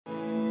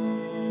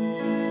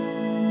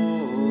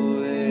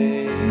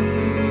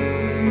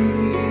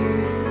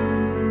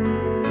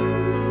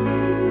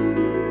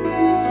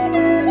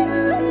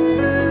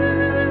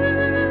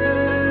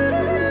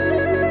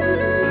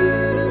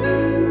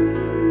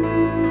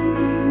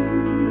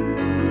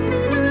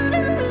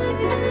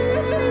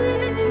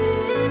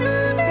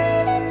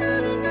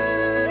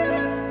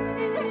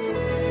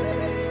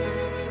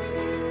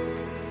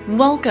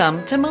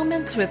Welcome to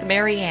Moments with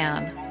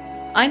Marianne.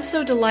 I'm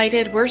so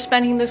delighted we're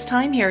spending this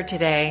time here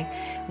today.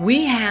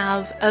 We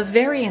have a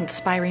very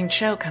inspiring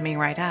show coming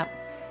right up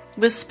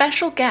with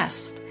special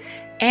guest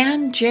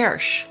Anne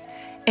Jirsch,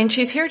 and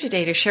she's here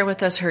today to share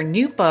with us her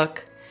new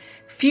book,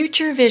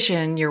 Future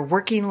Vision Your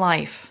Working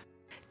Life,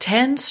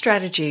 10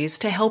 Strategies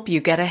to Help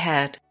You Get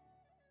Ahead.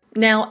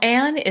 Now,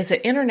 Anne is an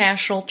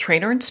international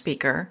trainer and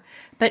speaker,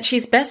 but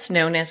she's best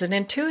known as an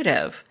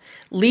intuitive,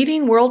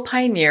 leading world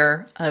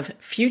pioneer of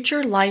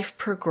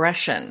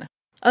future-life-regression,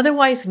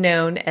 otherwise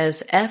known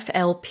as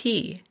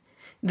FLP.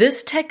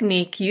 This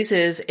technique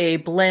uses a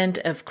blend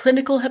of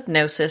clinical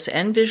hypnosis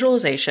and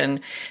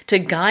visualization to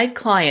guide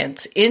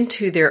clients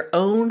into their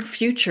own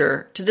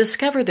future to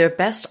discover their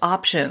best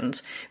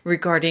options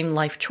regarding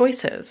life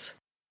choices.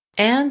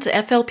 Anne's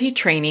FLP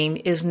training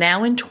is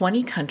now in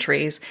 20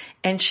 countries,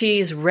 and she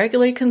is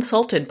regularly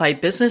consulted by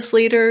business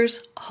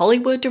leaders,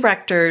 Hollywood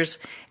directors,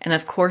 and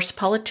of course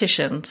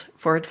politicians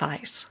for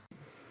advice.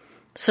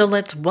 So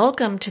let's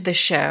welcome to the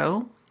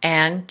show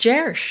Anne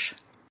Jirsch.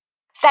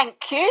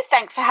 Thank you.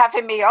 Thanks for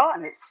having me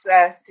on. It's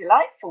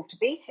delightful to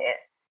be here.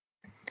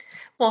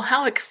 Well,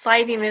 how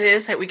exciting it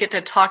is that we get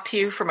to talk to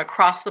you from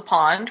across the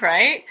pond,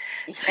 right?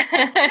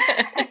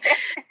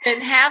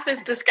 And have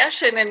this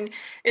discussion. And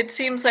it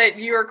seems that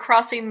you are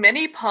crossing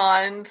many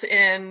ponds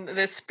in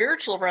the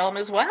spiritual realm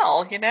as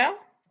well, you know?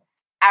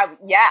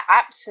 Yeah,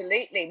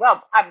 absolutely.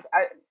 Well,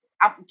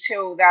 up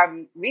until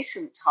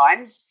recent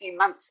times, a few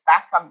months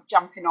back, I'm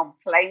jumping on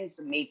planes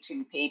and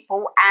meeting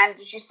people. And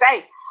as you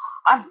say,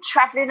 I'm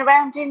traveling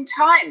around in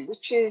time,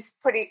 which is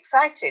pretty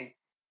exciting.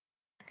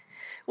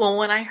 Well,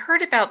 when I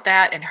heard about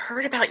that and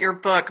heard about your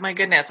book, my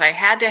goodness, I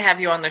had to have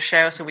you on the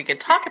show so we could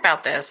talk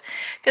about this,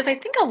 because I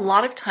think a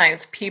lot of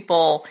times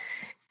people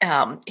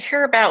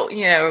hear about,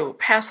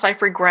 past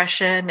life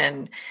regression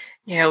and,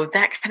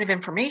 that kind of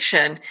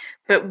information,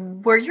 but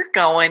where you're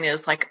going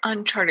is like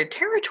uncharted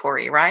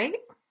territory, right?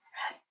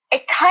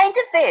 It kind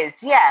of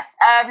is, yeah.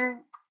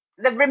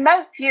 The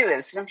remote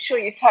viewers, I'm sure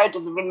you've heard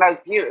of the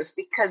remote viewers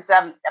because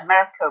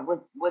America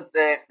with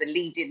the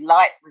leading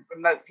light with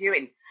remote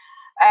viewing.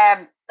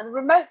 The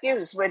remote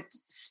viewers would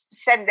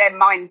send their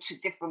mind to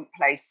different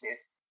places,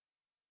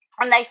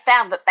 and they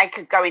found that they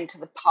could go into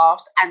the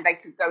past and they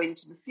could go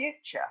into the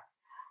future.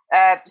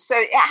 So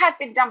it had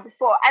been done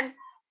before. And,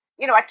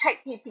 I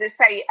take people to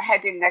say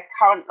ahead in their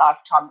current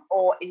lifetime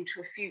or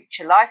into a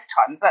future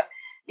lifetime. But,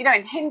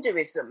 in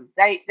Hinduism,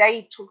 they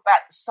talk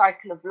about the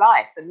cycle of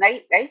life, and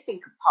they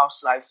think of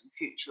past lives and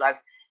future lives.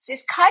 So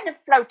it's kind of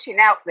floating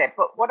out there.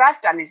 But what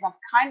I've done is I've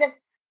kind of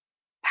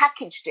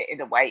packaged it in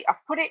a way.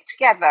 I've put it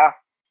together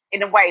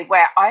in a way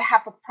where I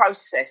have a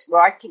process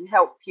where I can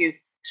help you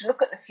to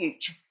look at the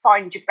future,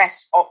 find your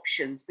best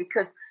options,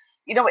 because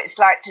what it's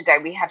like today.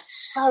 We have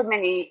so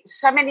many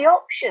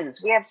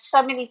options. We have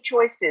so many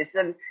choices,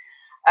 and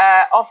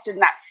often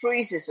that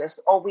freezes us,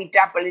 or we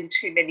dabble in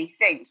too many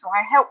things. So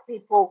I help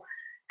people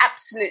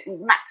absolutely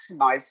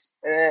maximize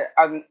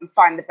and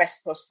find the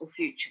best possible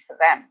future for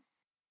them.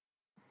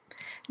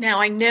 Now,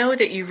 I know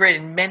that you've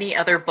written many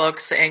other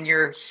books and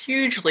you're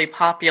hugely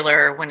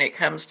popular when it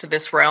comes to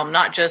this realm,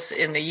 not just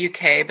in the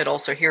UK, but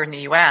also here in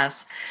the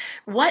US.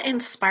 What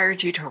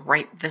inspired you to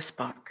write this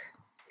book?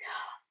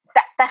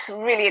 That's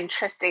really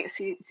interesting.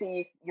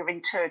 See, you're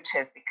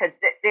intuitive, because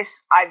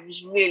I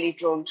was really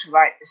drawn to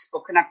write this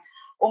book. And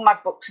all my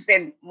books have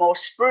been more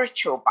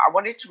spiritual, but I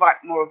wanted to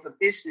write more of a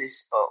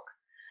business book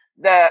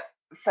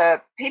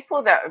for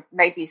people that are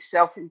maybe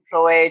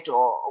self-employed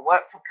or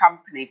work for a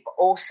company, but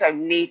also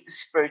need the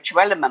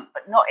spiritual element,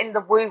 but not in the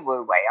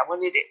woo-woo way. I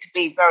wanted it to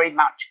be very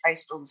much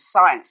based on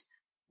science.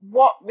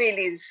 What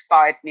really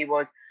inspired me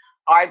was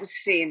I was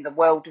seeing the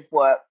world of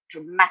work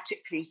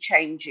dramatically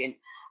changing,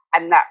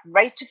 and that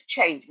rate of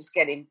change was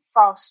getting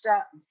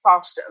faster and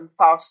faster and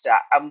faster.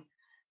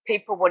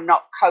 People were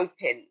not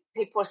coping.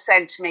 People were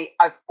saying to me,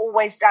 I've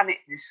always done it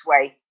this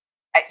way.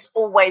 It's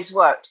always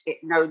worked.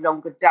 It no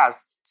longer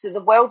does. So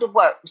the world of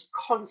work was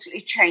constantly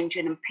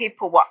changing, and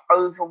people were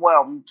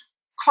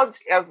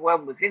constantly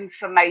overwhelmed with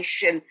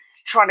information,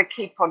 trying to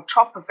keep on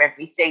top of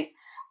everything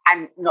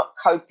and not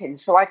coping.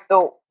 So I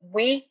thought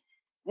we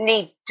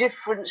need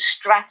different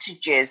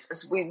strategies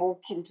as we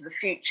walk into the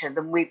future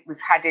than we've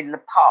had in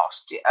the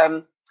past.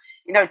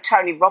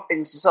 Tony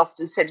Robbins has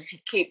often said, if you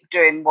keep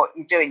doing what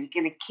you're doing,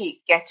 you're going to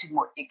keep getting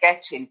what you're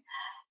getting.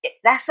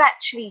 That's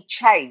actually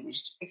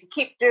changed. If you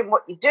keep doing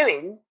what you're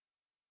doing,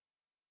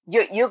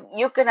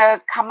 you're going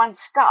to come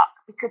unstuck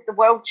because the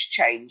world's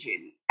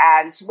changing.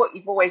 And so what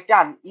you've always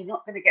done, you're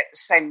not going to get the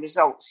same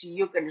results. So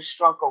you're going to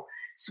struggle.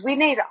 So we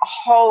need a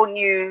whole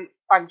new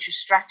bunch of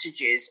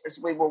strategies as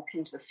we walk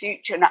into the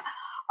future. And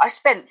I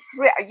spend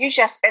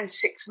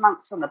 6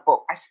 months on a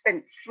book. I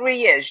spent 3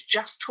 years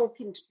just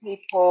talking to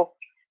people,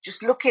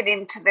 just looking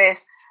into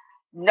this,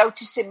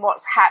 noticing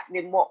what's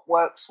happening, what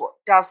works, what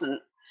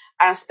doesn't.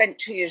 And I spent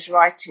 2 years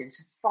writing.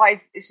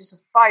 This is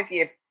a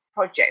 5-year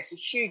project. It's a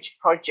huge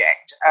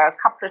project. A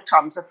couple of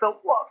times I thought,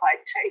 what have I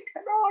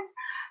taken on?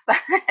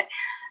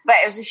 But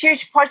it was a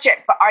huge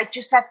project. But I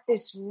just had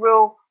this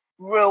real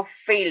real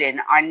feeling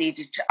I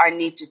needed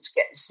to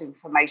get this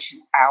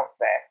information out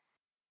there.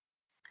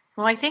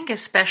 Well, I think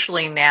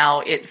especially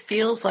now it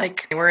feels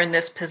like we're in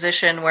this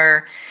position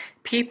where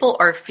people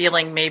are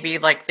feeling maybe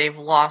like they've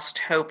lost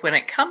hope when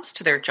it comes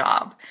to their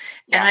job.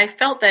 Yeah. And I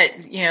felt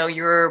that,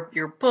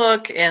 your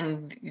book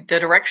and the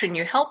direction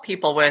you help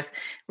people with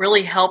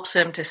really helps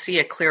them to see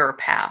a clearer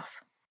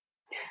path.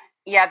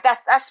 Yeah,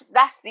 that's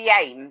the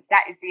aim.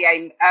 That is the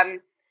aim.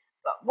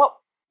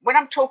 When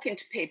I'm talking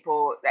to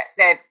people that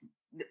they're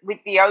with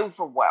the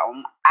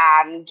overwhelm,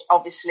 and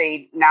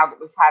obviously now that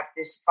we've had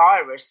this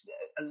virus,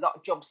 a lot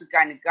of jobs are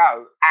going to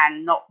go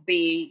and not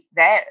be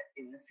there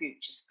in the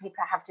future. So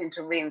people are having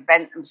to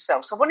reinvent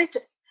themselves. So what I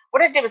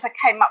did was I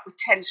came up with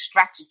 10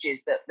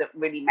 strategies that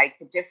really make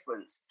a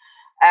difference.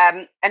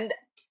 And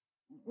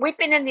we've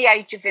been in the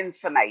age of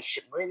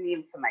information. We're in the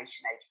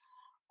information age.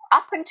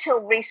 Up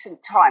until recent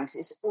times,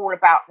 it's all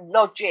about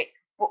logic,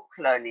 book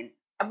learning,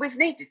 and we've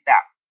needed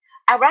that.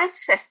 Our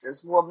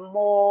ancestors were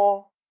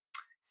more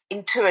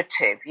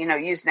intuitive,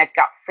 using their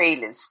gut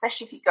feelings,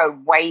 especially if you go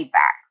way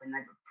back when they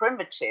were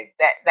primitive,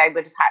 that they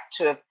would have had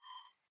to have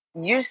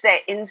used their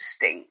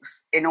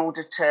instincts in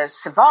order to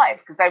survive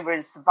because they were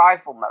in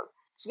survival mode.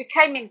 So we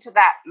came into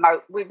that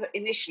mode. We were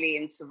initially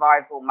in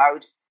survival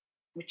mode,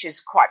 which is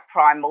quite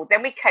primal.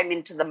 Then we came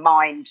into the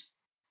mind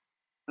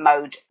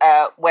mode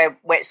where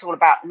it's all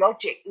about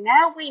logic.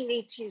 Now we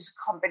need to use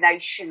a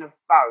combination of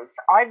both.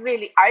 I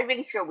really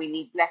feel we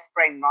need left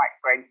brain, right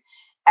brain.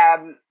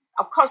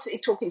 I'm constantly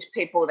talking to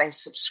people. They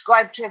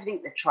subscribe to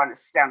everything. They're trying to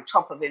stay on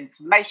top of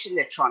information.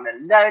 They're trying to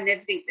learn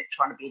everything. They're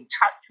trying to be in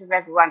touch with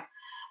everyone.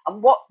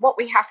 And what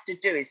we have to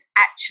do is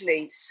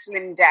actually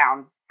slim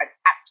down and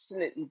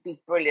absolutely be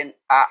brilliant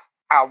at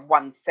our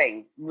one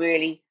thing.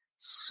 Really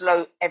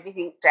slow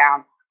everything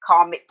down,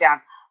 calm it down,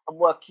 and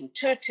work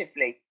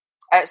intuitively.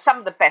 Some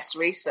of the best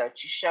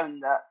research has shown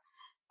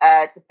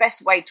that the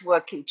best way to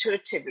work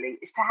intuitively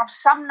is to have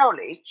some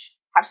knowledge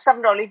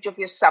of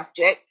your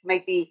subject,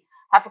 maybe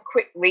have a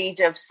quick read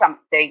of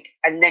something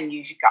and then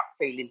use your gut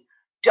feeling.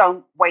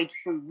 Don't wade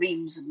through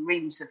reams and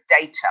reams of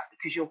data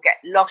because you'll get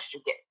lost,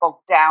 you'll get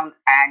bogged down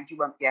and you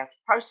won't be able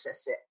to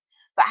process it.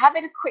 But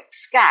having a quick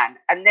scan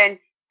and then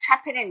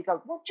tapping in and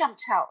go, what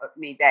jumped out at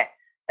me there?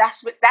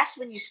 That's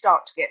when you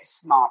start to get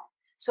smart.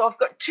 So I've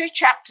got 2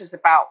 chapters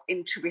about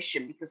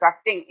intuition because I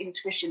think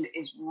intuition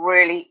is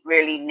really,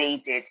 really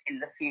needed in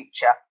the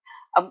future.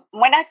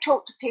 When I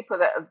talk to people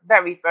that are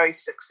very, very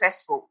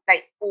successful,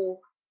 they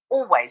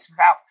always,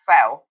 without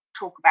fail,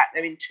 talk about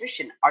their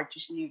intuition. I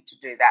just knew to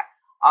do that.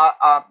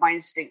 My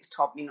instincts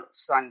told me not to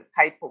sign the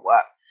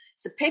paperwork.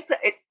 So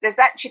there's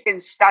actually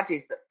been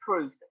studies that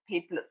prove that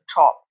people at the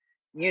top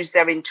use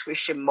their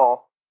intuition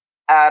more.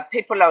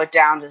 People lower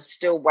down are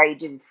still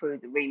wading through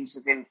the reams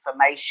of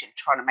information,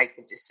 trying to make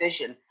a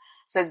decision.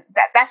 So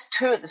that's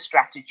 2 of the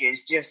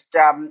strategies, just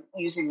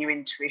using your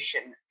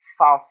intuition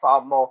far, far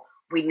more.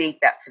 We need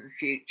that for the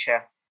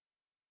future.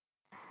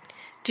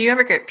 Do you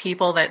ever get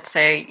people that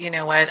say, you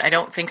know what, I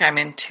don't think I'm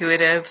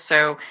intuitive,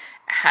 so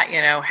how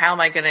am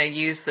I going to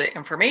use the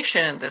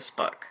information in this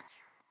book?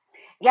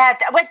 Yeah,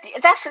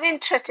 that's an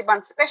interesting one,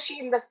 especially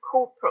in the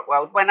corporate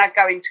world. When I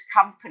go into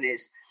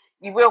companies,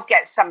 you will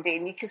get somebody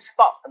and you can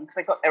spot them because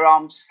they've got their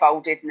arms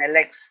folded and their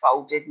legs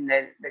folded and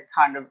they're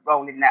kind of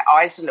rolling their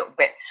eyes a little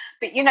bit.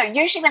 But,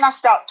 usually when I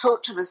start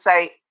talking to them and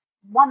say,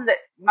 one that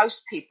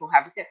most people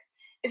have,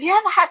 if you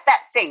ever had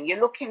that thing, you're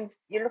looking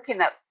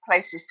at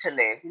places to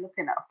live, you're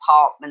looking at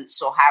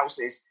apartments or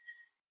houses,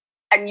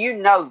 and you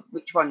know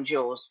which one's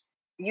yours.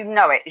 You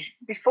know it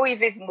before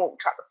you've even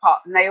walked up the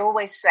park, and they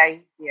always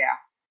say, yeah.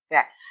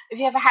 Have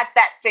you ever had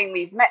that thing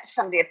where you've met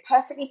somebody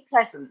perfectly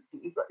pleasant,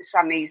 but you've got this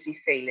uneasy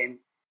feeling?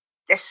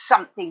 There's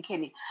something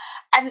in it,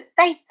 and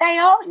they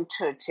are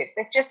intuitive.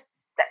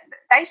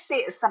 They see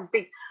it as some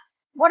big.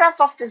 What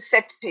I've often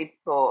said to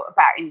people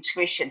about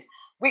intuition,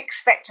 we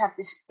expect to have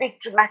this big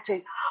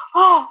dramatic,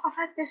 I've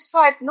had this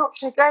vibe not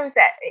to go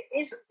there.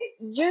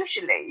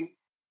 Usually,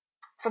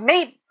 for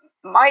me,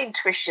 my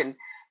intuition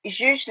is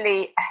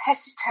usually a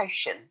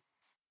hesitation.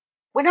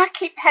 When I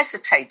keep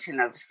hesitating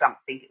over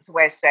something, it's a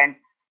way of saying,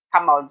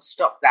 come on,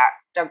 stop that,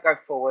 don't go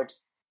forward.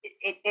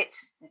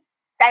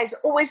 There's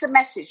always a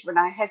message when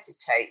I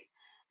hesitate.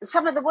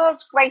 Some of the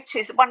world's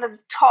greatest, one of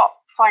the top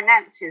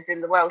financiers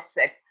in the world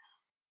said,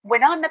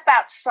 when I'm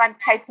about to sign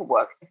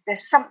paperwork, if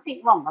there's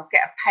something wrong, I'll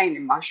get a pain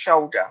in my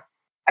shoulder.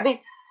 I mean,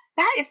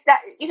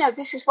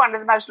 this is one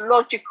of the most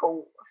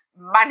logical,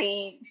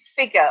 money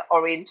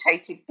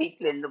figure-orientated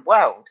people in the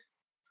world.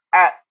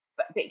 But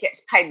he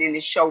gets pain in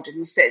his shoulder and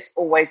he says,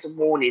 always a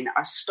warning.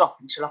 I stop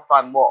until I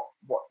find what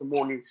the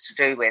warning's to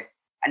do with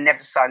and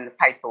never sign the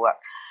paperwork.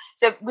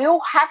 So we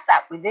all have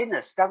that within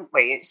us, don't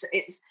we? It's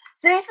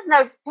so even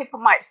though people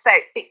might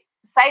say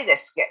they're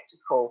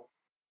skeptical,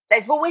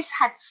 they've always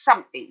had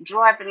something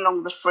driving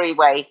along the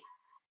freeway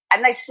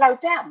and they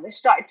slowed down. They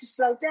started to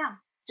slow down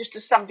just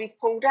as somebody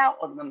pulled out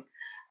on them.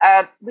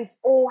 We've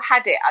all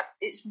had it.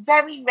 It's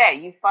very rare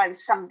you find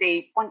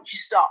somebody, once you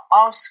start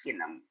asking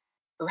them,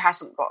 who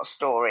hasn't got a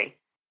story.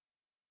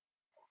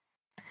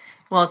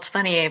 Well, it's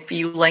funny if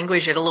you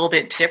language it a little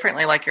bit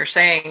differently, like you're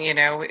saying,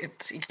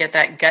 you get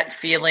that gut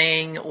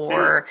feeling Mm,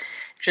 or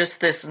just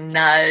this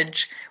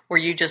nudge where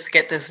you just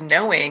get this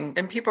knowing,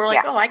 then people are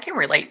like, yeah, oh, I can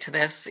relate to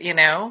this, that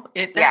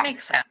yeah,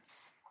 makes sense.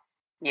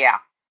 yeah,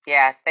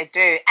 yeah, they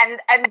do. And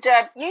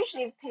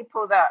usually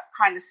people that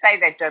kind of say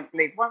they don't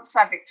believe, once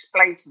I've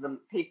explained to them,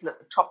 people at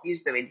the top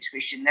use their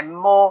intuition, they're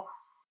more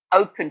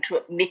open to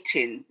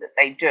admitting that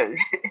they do.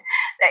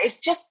 That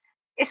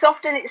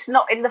it's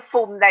not in the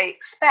form they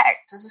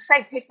expect. As I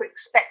say, people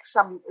expect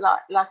some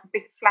like a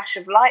big flash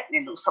of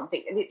lightning or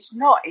something, and it's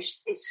not.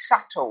 It's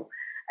subtle,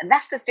 and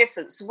that's the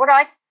difference. What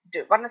I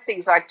do, one of the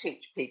things I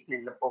teach people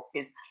in the book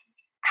is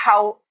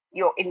how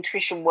your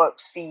intuition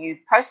works for you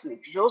personally,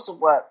 because yours will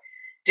work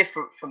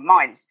different from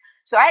mine.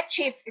 So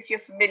actually, if you're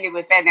familiar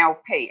with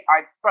NLP,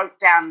 I broke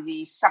down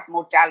the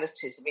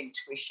submodalities of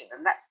intuition,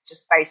 and that's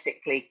just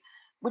basically,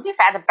 when you've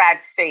had a bad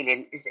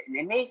feeling, is it an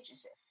image?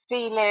 Is it a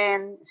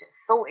feeling? Is it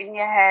a thought in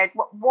your head?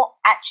 What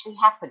actually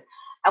happened?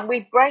 And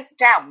we break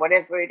down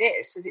whatever it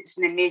is. If it's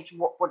an image,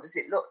 what does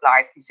it look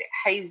like? Is it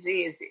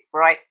hazy? Is it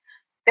bright?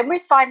 Then we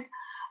find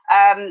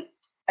a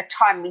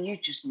time when you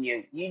just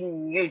knew. You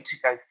knew to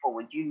go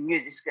forward. You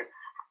knew this could.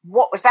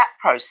 What was that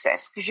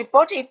process? Because your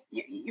body,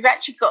 you've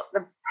actually got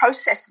the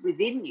process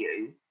within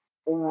you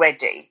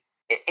already.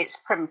 It's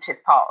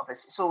primitive part of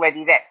us. It's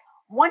already there.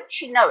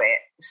 Once you know it,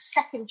 the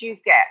second you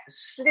get a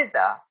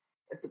slither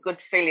of the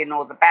good feeling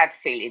or the bad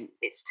feeling,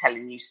 it's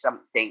telling you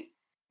something.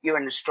 You're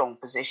in a strong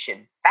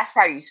position. That's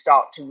how you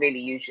start to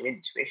really use your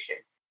intuition.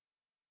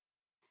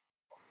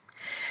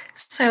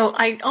 So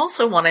I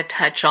also want to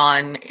touch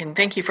on, and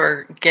thank you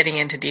for getting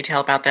into detail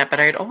about that, but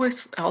I'd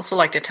always also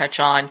like to touch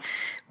on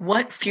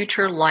what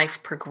future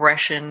life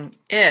progression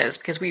is,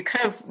 because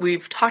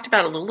we've talked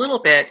about it a little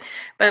bit,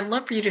 but I'd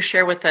love for you to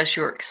share with us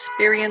your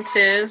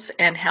experiences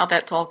and how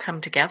that's all come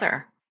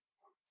together.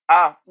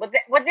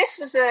 Well, this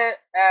was a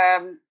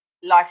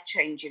life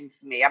changing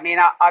for me. I mean,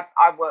 I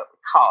work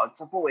with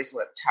cards. I've always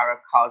worked tarot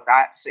cards.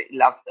 I absolutely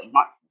love them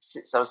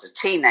since I was a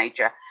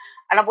teenager,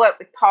 and I worked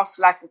with past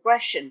life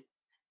regression.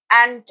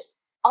 And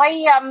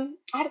I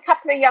had a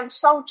couple of young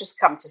soldiers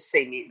come to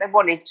see me. They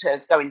wanted to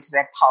go into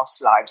their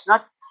past lives.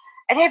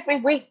 And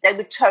every week they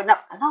would turn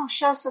up and, oh,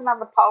 show us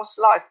another past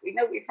life. We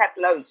know we've had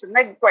loads. And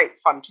they were great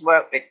fun to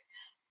work with.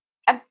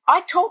 And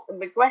I taught them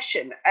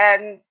regression.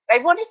 And they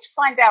wanted to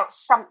find out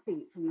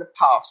something from the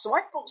past. So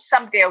I brought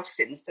somebody else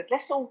in and said,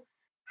 let's all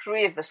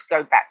three of us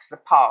go back to the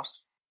past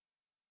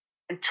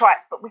and try it.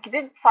 But we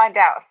didn't find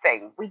out a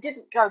thing. We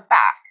didn't go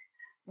back.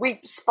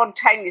 We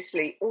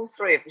spontaneously, all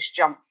three of us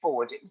jumped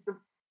forward. It was the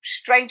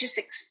strangest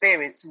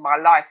experience of my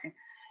life. And,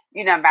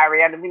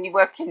 Marianne, when you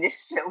work in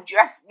this field, you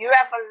have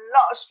a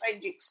lot of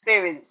strange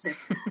experiences.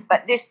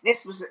 But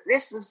this was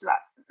like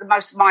the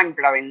most mind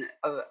blowing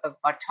of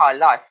my entire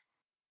life.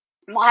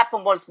 And what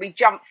happened was we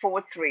jumped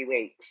forward 3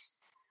 weeks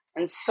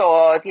and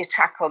saw the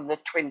attack on the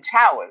Twin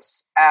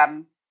Towers.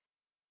 And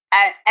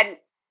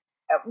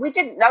we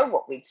didn't know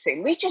what we'd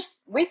seen.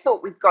 We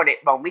thought we'd got it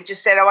wrong. We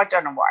just said, oh, I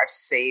don't know what I've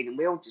seen. And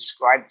we all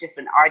described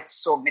different. I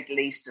saw Middle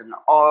Eastern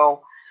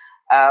oil.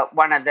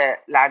 One of the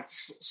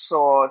lads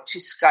saw 2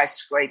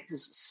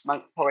 skyscrapers with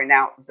smoke pouring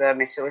out of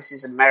them. So this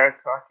is America.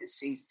 I could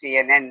see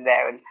CNN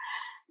there. And,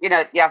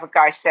 the other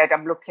guy said,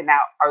 I'm looking out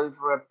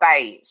over a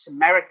bay. It's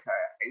America.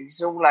 And he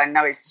said, all I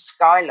know is the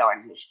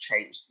skyline has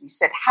changed. He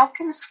said, how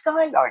can a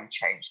skyline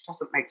change?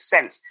 Doesn't make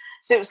sense.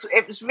 So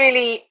it was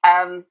really...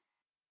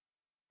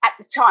 at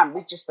the time,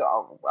 we just thought,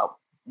 oh, well,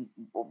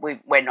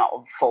 we're not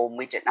on form.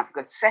 We didn't have a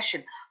good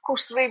session. Of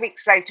course, 3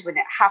 weeks later, when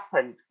it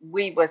happened,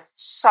 we were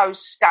so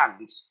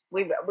stunned.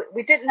 We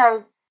didn't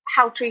know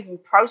how to even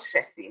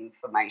process the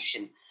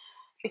information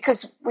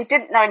because we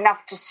didn't know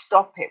enough to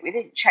stop it. We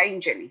didn't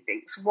change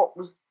anything. So what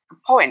was the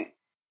point?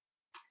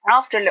 And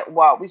after a little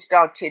while, we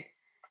started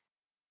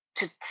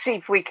to see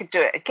if we could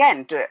do it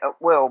again, do it at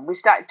will. I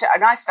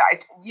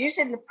started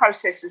using the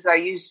processes I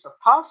used for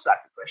past life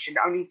regression,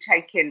 only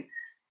taking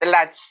the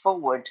lads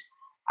forward,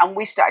 and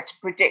we started to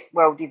predict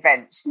world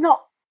events,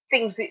 not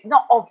things that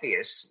not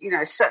obvious,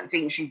 certain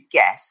things you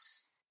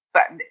guess,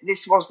 but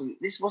this wasn't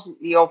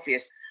the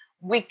obvious.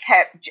 We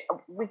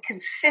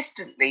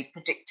consistently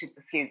predicted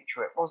the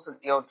future. It wasn't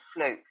the odd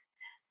fluke.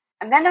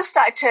 And then I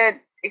started to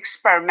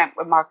experiment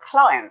with my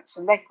clients,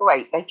 and they're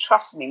great. They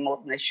trust me more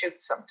than they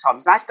should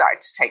sometimes. And I started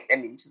to take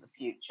them into the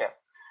future,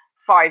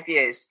 5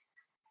 years,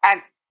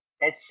 and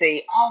they'd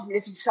see, oh, I'm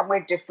living somewhere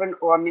different,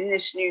 or I'm in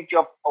this new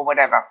job, or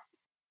whatever.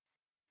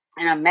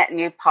 And I met a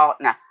new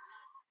partner.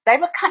 They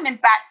were coming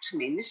back to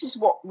me, and this is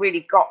what really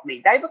got me.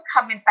 They were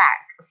coming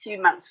back a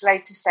few months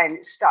later saying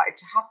it started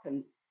to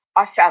happen.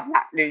 I found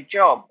that new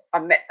job. I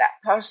met that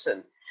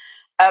person.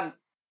 I'm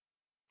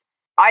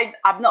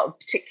not a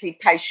particularly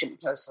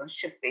patient person. I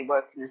should be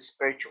working in the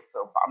spiritual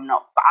field, but I'm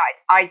not.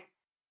 But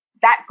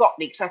that got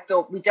me because I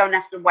thought we don't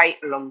have to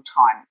wait a long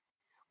time.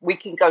 We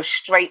can go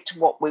straight to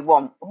what we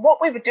want. And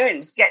what we were doing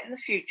was getting the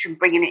future and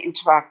bringing it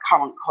into our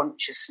current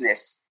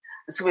consciousness.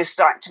 So we're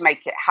starting to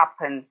make it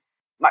happen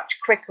much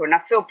quicker. And I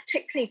feel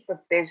particularly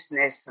for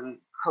business and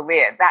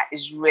career, that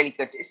is really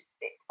good.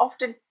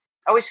 often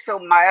I always feel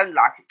my own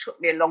life, it took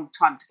me a long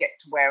time to get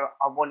to where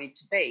I wanted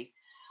to be.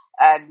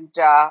 And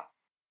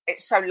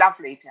it's so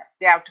lovely to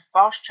be able to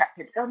fast track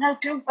people. Go, no,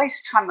 don't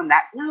waste time on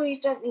that. No, you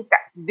don't need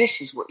that.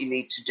 This is what you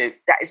need to do.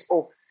 That is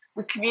all.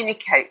 We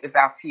communicate with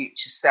our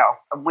future self,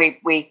 and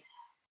we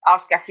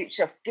ask our future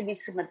self, give me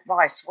some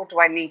advice. What do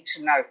I need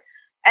to know?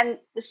 And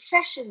the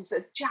sessions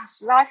are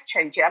just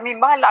life-changing. I mean,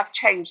 my life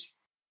changed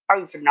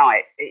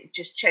overnight. It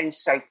just changed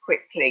so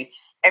quickly.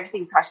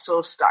 Everything I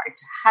saw started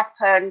to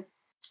happen.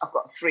 I've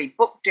got a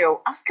 3-book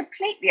deal. I was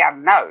completely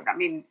unknown. I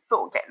mean,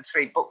 thought getting a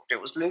 3-book deal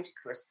was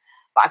ludicrous,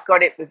 but I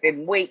got it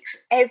within weeks.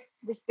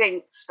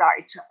 Everything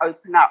started to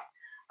open up,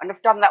 and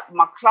I've done that with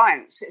my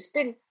clients. It's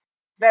been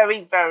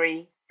very,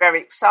 very, very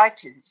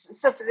exciting.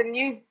 So for the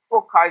new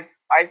book, I've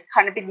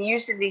kind of been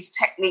using these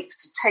techniques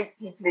to take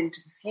people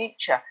into the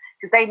future,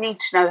 because they need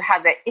to know how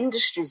their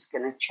industry is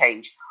going to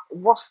change.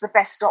 What's the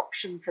best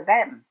option for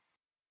them?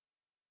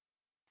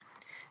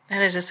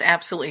 That is just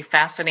absolutely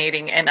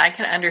fascinating. And I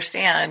can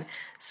understand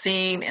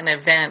seeing an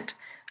event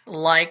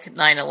like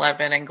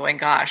 9/11 and going,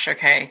 gosh,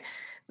 okay,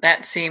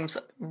 that seems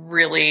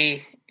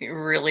really,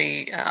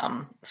 really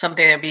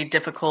something that'd be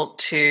difficult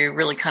to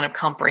really kind of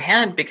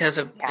comprehend because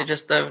of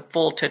just the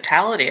full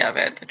totality of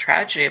it, the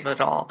tragedy of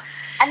it all.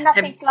 And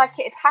nothing like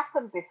it had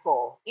happened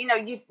before. You know,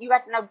 you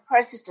had no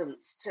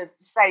presidents to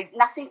say,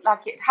 nothing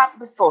like it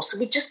happened before. So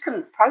we just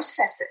couldn't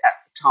process it at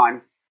the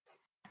time.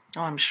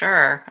 Oh, I'm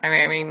sure.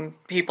 I mean,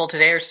 people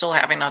today are still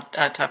having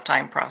a tough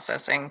time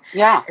processing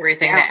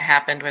everything that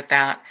happened with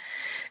that.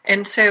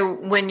 And so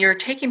when you're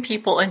taking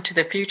people into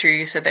the future,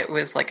 you said that it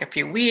was like a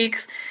few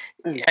weeks.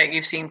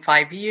 You've seen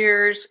 5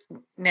 years.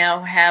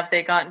 Now, have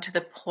they gotten to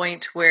the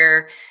point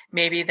where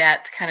maybe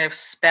that's kind of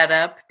sped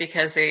up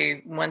because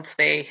once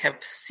they have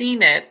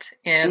seen it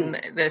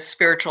in the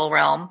spiritual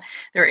realm,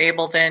 they're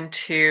able then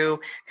to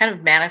kind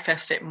of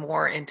manifest it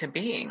more into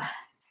being?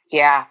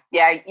 Yeah,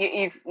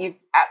 you've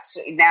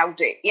absolutely nailed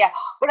it. Yeah,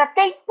 but I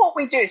think what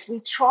we do is we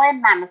try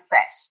and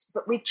manifest,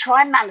 but we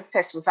try and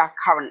manifest with our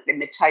current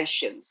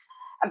limitations.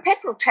 And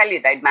people will tell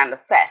you they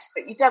manifest,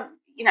 but you don't.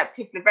 You know,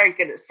 people are very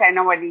good at saying,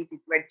 "Oh, I needed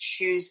red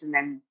shoes," and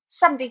then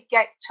somebody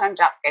turned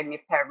up, gave me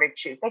a pair of red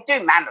shoes. They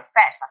do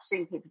manifest. I've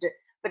seen people do,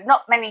 but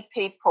not many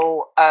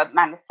people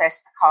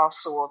manifest the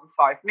castle or the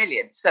 5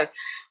 million. So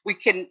we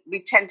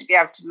tend to be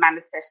able to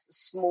manifest the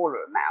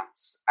smaller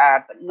amounts,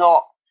 but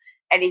not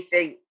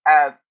anything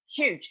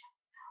huge.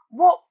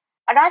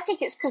 And I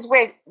think it's because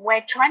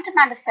we're trying to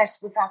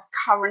manifest with our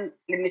current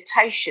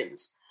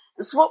limitations.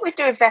 And so what we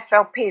do with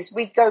FLP is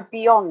we go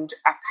beyond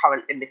our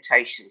current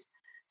limitations.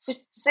 So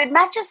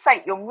imagine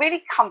something you're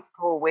really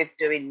comfortable with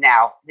doing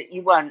now that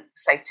you weren't,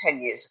 say,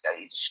 10 years ago.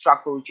 You'd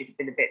struggled, you'd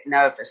been a bit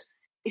nervous.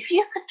 If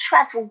you could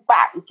travel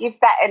back and give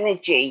that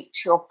energy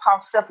to your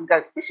past self and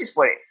go, this is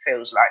what it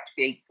feels like to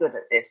be good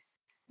at this,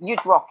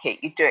 you'd rock it,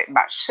 you'd do it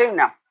much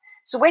sooner.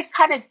 So we're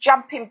kind of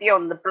jumping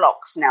beyond the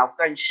blocks now,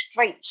 going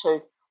straight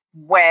to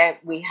where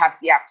we have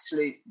the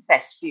absolute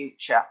best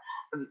future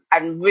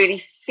and really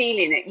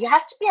feeling it. You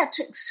have to be able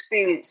to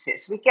experience it.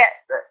 So we get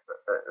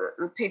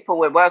the people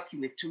we're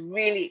working with to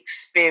really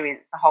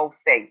experience the whole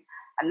thing.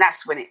 And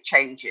that's when it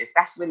changes.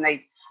 That's when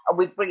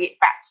we bring it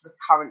back to the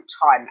current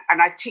time.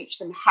 And I teach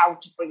them how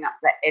to bring up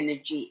that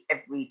energy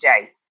every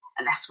day.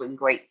 And that's when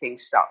great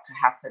things start to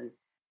happen.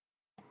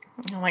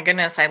 Oh my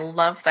goodness, I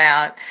love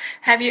that.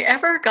 Have you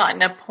ever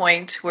gotten a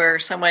point where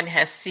someone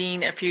has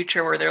seen a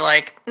future where they're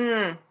like,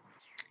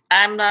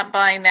 I'm not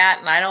buying that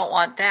and I don't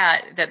want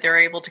that they're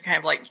able to kind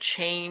of like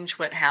change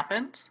what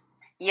happens?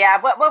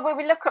 Yeah, well,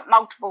 we look at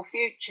multiple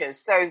futures.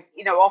 So,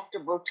 you know,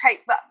 often we'll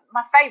but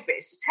my favourite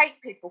is to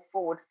take people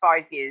forward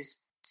 5 years,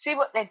 see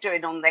what they're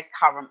doing on their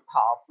current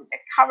path, with their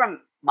current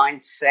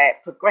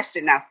mindset,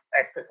 progressing as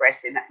they're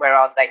progressing, where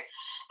are they?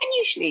 And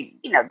usually,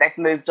 you know, they've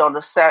moved on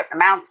a certain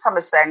amount. Some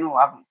are saying,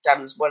 I haven't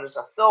done as well as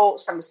I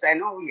thought. Some are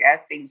saying,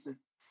 things have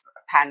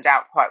panned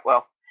out quite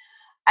well.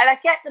 And I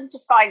get them to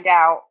find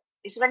out,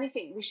 is there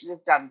anything we should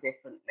have done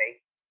differently?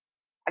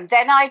 And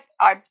then I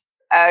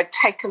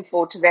take them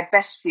forward to their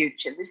best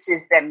future. This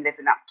is them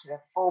living up to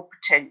their full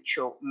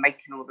potential,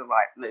 making all the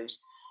right moves.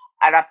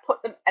 And I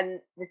put them, and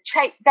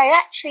they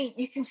actually,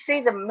 you can see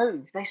them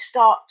move. They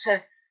start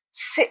to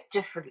sit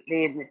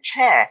differently in the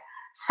chair.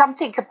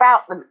 Something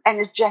about them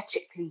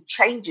energetically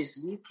changes,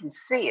 and you can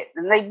see it.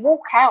 And they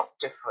walk out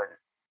different.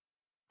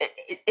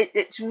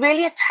 It's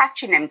really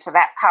attaching them to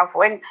that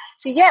powerful. And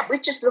so, we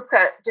just look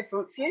at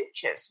different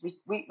futures.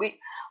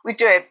 We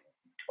do it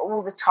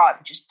all the time.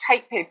 Just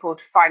take people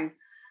to find,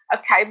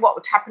 okay, what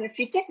would happen if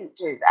you didn't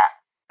do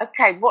that?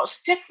 Okay,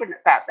 what's different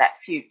about that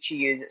future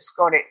you that's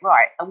got it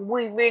right? And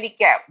we really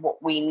get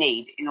what we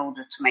need in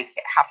order to make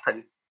it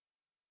happen.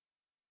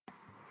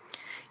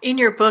 In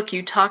your book,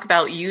 you talk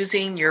about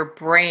using your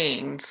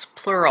brains,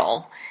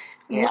 plural.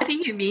 Yeah. What do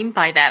you mean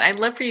by that? I'd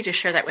love for you to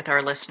share that with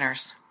our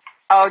listeners.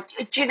 Oh,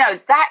 do you know,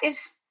 that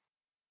is,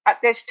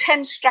 there's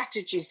 10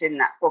 strategies in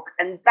that book,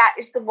 and that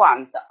is the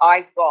one that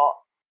I got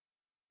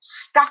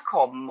stuck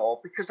on more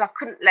because I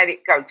couldn't let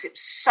it go because it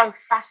was so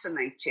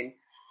fascinating.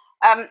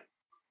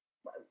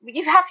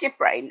 you have your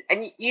brain,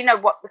 and you know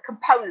what the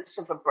components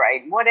of a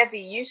brain, whatever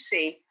you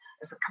see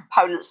as the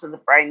components of the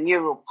brain,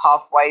 neural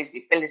pathways,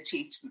 the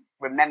ability to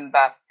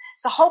remember.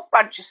 It's a whole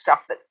bunch of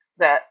stuff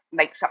that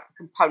makes up the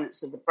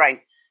components of the brain.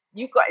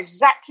 You've got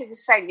exactly the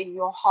same in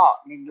your heart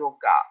and in your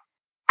gut.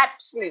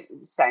 Absolutely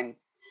the same.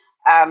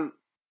 And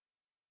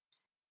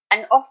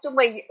often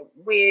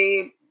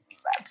we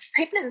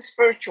people in the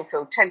spiritual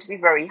field tend to be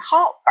very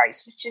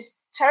heart-based, which is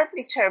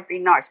terribly, terribly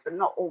nice, but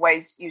not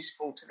always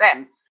useful to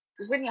them.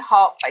 Because when you're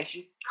heart-based,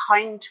 you're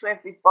kind to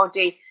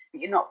everybody,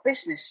 but you're not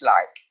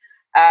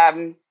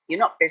business-like. You're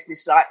not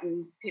business-like,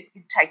 and people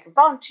can take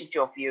advantage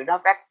of you. And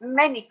I've had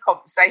many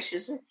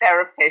conversations with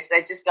therapists.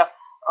 They just go,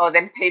 oh,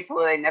 them people,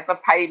 they never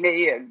pay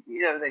me, and,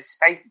 they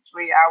stay for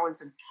 3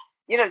 hours. And,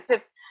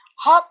 so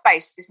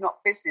heart-based is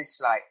not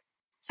business-like.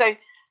 So,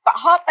 but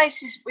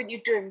heart-based is when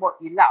you're doing what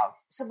you love.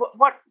 So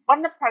what one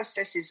of the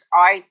processes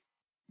I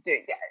do,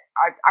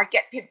 I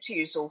get people to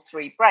use all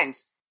three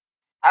brains.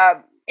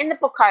 In the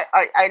book,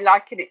 I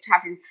liken it to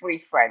having three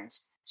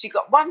friends. So you've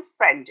got one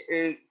friend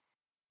who,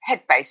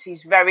 head-based,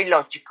 he's very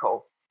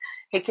logical.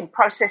 He can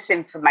process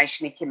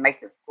information. He can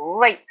make a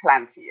great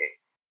plan for you.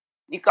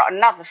 You've got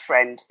another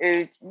friend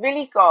who's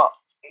really got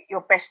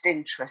your best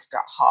interest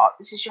at heart.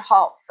 This is your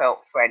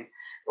heartfelt friend.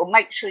 Will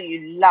make sure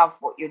you love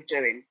what you're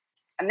doing.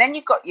 And then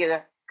you've got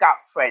your gut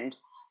friend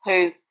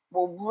who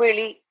will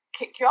really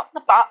kick you up the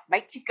butt,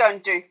 make you go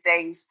and do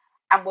things,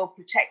 and will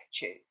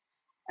protect you.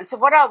 And so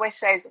what I always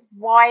say is,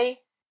 why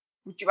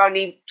would you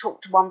only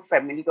talk to one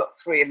friend when you've got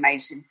three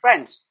amazing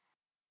friends?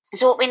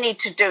 So what we need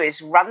to do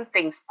is run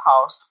things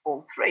past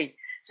all three.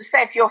 So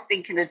say if you're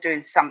thinking of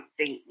doing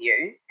something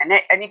new, and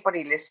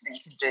anybody listening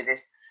can do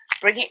this,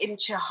 bring it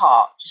into your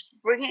heart. Just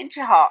bring it into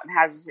your heart, and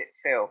how does it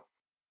feel?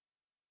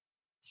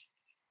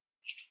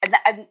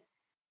 And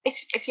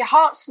if your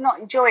heart's not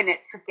enjoying it,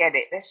 forget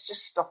it. Let's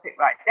just stop it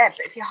right there.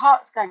 But if your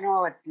heart's going,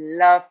 oh, I'd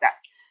love that,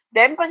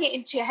 then bring it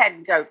into your head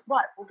and go,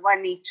 right, what do I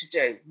need to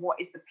do? What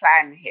is the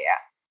plan here?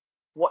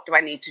 What do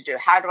I need to do?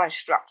 How do I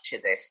structure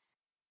this?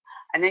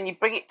 And then you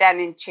bring it down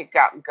into your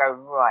gut and go,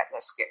 right,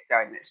 let's get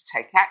going. Let's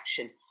take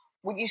action.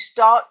 When you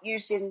start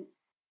using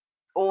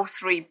all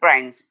three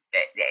brains,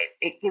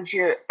 it gives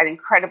you an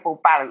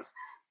incredible balance.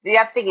 The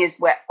other thing is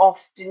we're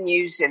often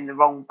using the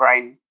wrong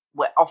brain.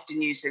 We're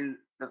often using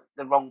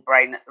the wrong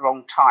brain at the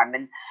wrong time.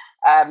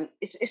 And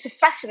it's a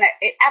fascinating,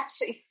 it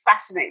absolutely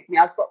fascinates me.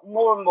 I've got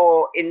more and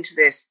more into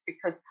this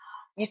because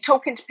you're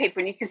talking to people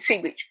and you can see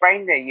which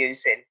brain they're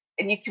using,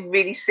 and you can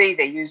really see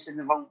they're using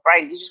the wrong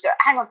brain. You just go,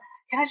 hang on,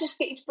 can I just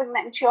get you to bring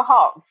that into your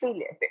heart and feel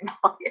it a bit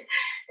more?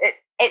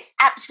 It's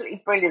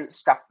absolutely brilliant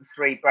stuff, the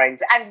three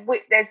brains. And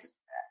there's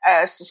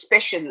a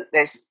suspicion that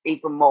there's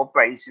even more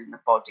brains in the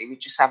body. We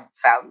just haven't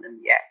found them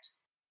yet.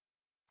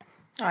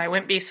 Oh, I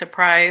wouldn't be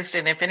surprised.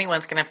 And if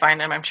anyone's going to find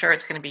them, I'm sure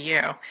it's going to be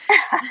you.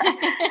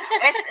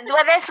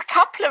 Well, there's a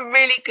couple of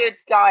really good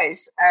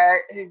guys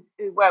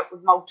who work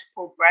with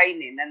multiple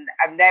braining,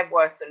 and they're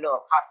worth a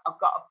look. I've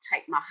got to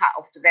take my hat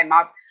off to them.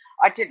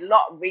 I did a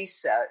lot of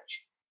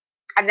research,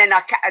 and then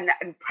I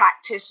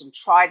practiced and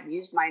tried and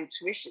used my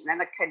intuition.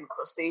 Then I came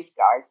across these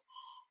guys,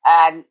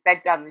 and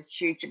they've done a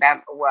huge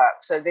amount of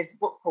work. So there's a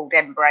book called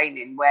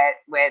Embraining where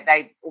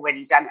they've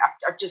already done it.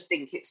 I just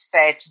think it's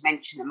fair to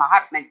mention them. I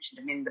have mentioned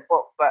them in the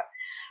book, but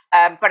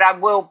I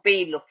will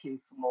be looking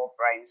for more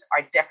brains.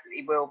 I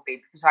definitely will be,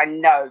 because I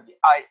know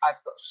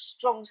I've got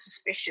strong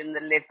suspicion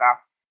the liver,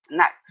 and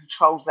that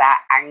controls our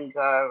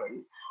anger,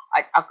 and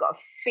I've got a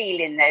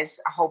feeling there's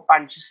a whole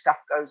bunch of stuff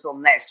goes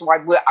on there. So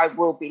I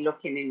will be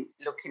looking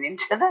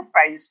into the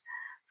brains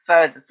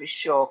further for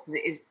sure,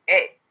 because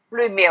it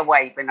blew me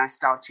away when I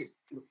started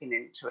looking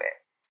into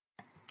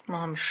it.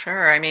 Well, I'm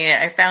sure. I mean,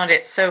 I found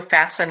it so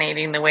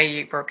fascinating the way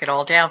you broke it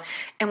all down.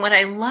 And what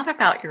I love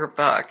about your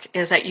book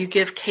is that you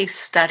give case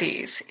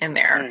studies in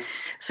there. Mm.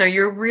 So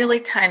you're really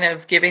kind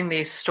of giving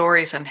these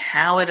stories on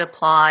how it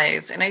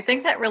applies. And I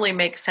think that really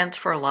makes sense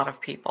for a lot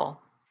of people.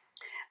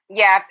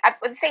 Yeah.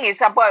 The thing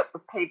is, I work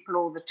with people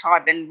all the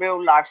time, and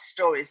real life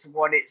stories of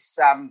what it's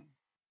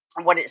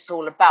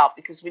all about.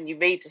 Because when you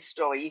read a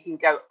story, you can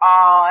go,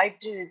 oh, I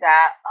do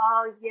that.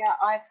 Oh, yeah,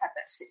 I've had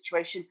that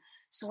situation.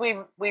 So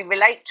we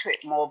relate to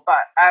it more.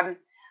 But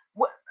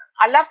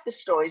I love the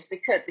stories,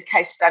 because the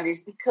case studies,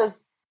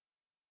 because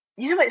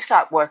it's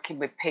like working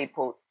with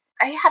people.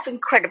 They have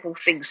incredible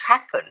things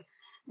happen.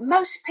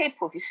 Most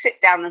people, if you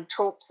sit down and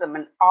talk to them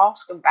and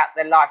ask them about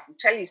their life and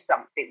tell you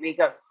something, we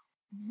go,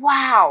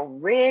 wow,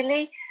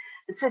 really?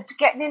 And so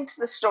getting into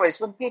the stories,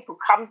 when people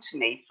come to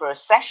me for a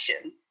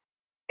session,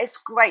 it's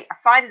great. I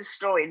find the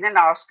story and then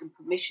I ask them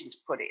permission to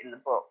put it in the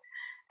book.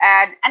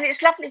 And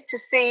it's lovely to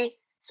see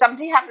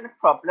somebody having a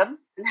problem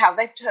and how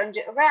they've turned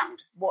it around,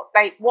 what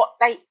they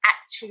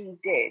actually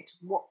did,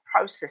 what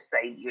process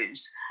they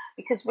used.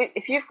 Because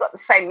if you've got the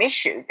same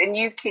issue, then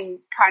you can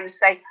kind of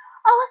say,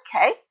 oh,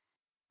 okay,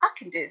 I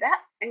can do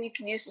that. And you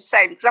can use the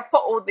same. Because I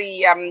put all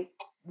the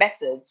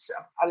methods,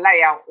 I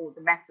lay out all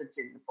the methods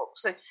in the book.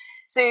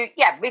 So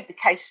yeah, read the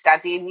case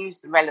study and use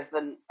the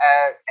relevant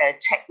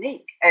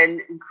technique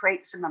and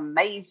create some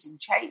amazing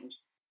change.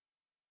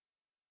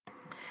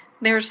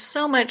 There's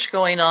so much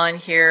going on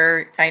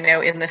here, I know,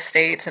 in the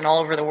States and all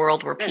over the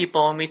world where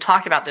people, and we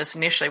talked about this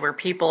initially, where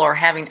people are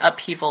having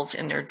upheavals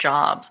in their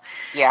jobs.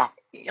 Yeah.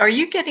 Are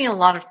you getting a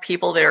lot of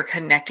people that are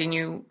connecting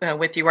you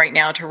with you right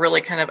now to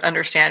really kind of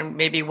understand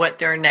maybe what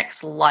their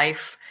next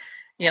life,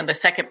 the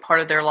second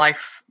part of their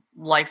life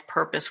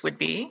purpose would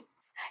be?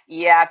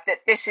 Yeah,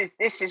 this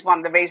is one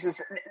of the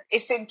reasons.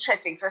 It's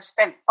interesting because I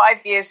spent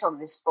 5 years on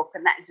this book,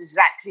 and that is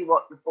exactly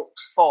what the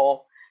book's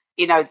for.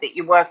 That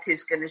your work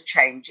is going to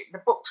change. The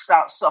book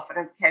starts off, I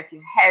don't care if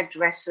you're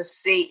hairdresser,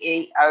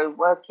 CEO,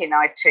 work in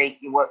IT,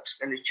 your work's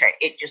going to change.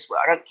 It just will.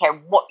 I don't care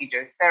what you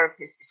do,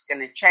 therapist is going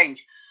to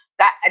change.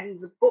 That,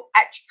 and the book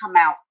actually come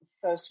out the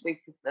first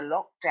week of the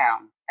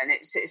lockdown, and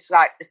it's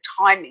like the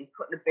timing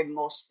couldn't have been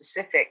more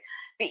specific.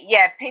 But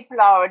yeah, people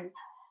are.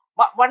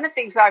 But one of the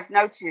things I've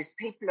noticed is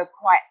people are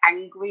quite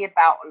angry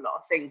about a lot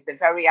of things. They're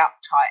very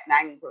uptight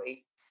and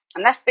angry,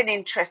 and that's been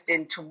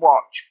interesting to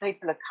watch.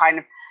 People are kind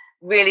of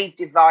really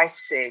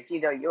divisive.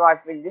 You're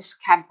either in this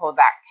camp or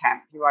that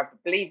camp. You either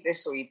believe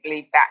this or you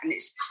believe that. And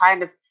it's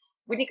kind of,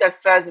 when you go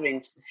further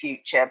into the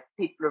future,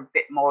 people are a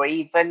bit more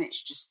even.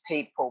 It's just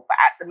people. But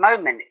at the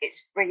moment,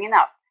 it's bringing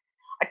up.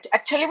 I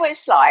tell you what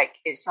it's like.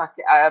 It's like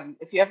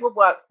if you ever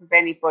work with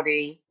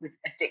anybody with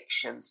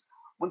addictions,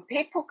 when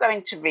people go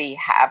into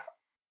rehab,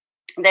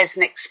 there's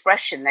an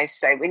expression they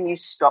say when you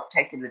stop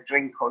taking the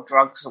drink or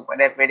drugs or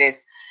whatever it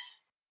is.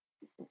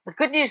 The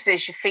good news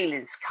is your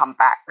feelings come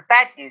back. The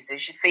bad news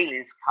is your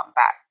feelings come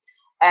back.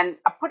 And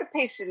I put a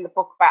piece in the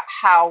book about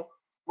how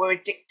we're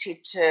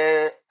addicted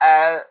to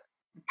the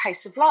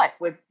pace of life.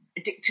 We're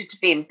addicted to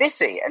being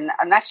busy. And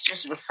that's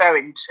just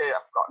referring to,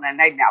 I've forgotten her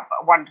name now,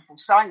 but a wonderful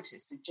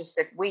scientist who just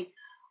said we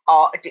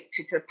are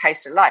addicted to the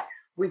pace of life.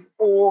 We've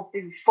all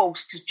been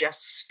forced to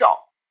just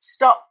stop.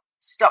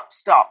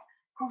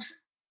 Of course,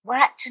 we're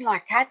acting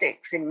like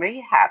addicts in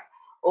rehab.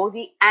 All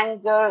the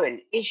anger and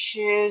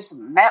issues,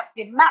 and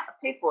the amount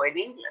of people in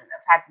England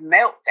have had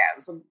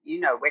meltdowns, and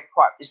we're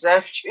quite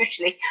reserved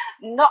usually.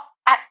 Not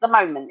at the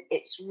moment.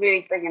 It's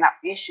really bringing up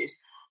the issues.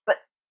 But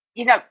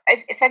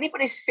if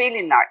anybody's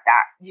feeling like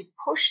that, you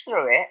push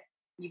through it,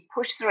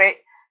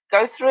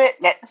 go through it,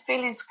 let the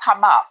feelings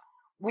come up.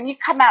 When you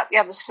come out the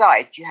other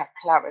side, you have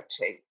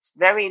clarity. It's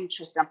very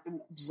interesting. I've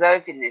been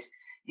observing this.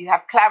 You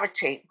have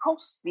clarity. Of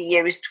course, the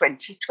year is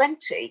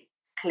 2020,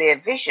 clear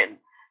vision.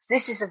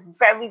 This is a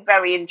very,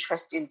 very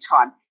interesting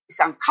time.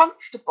 It's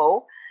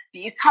uncomfortable,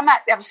 but you come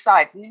out the other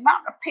side, and the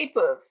amount of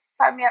people who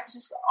phone me up and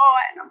just go,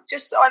 and I'm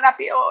just so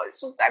unhappy,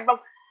 it's all going wrong.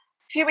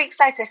 A few weeks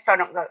later, they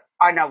phone up and go,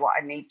 I know what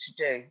I need to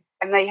do.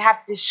 And they have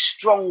this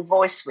strong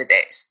voice with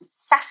it. It's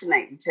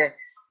fascinating to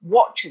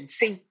watch and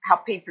see how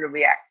people are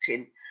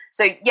reacting.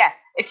 So, yeah,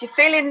 if you're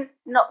feeling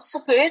not so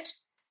good,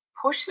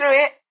 push through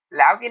it,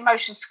 allow the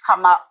emotions to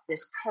come up.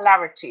 There's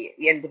clarity at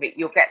the end of it.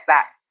 You'll get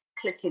that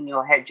click in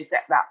your head, you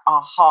get that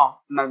aha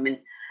moment,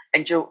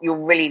 and you'll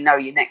really know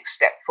your next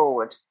step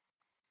forward.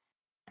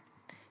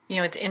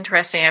 It's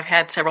interesting. I've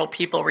had several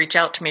people reach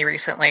out to me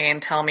recently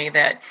and tell me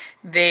that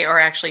they are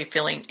actually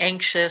feeling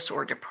anxious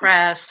or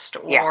depressed,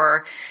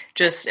 or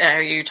just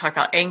you talk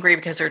about angry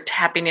because they're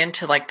tapping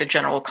into like the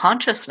general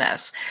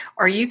consciousness.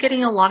 Are you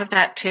getting a lot of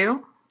that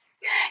too?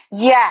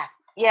 Yeah.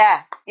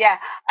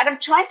 And I'm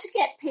trying to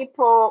get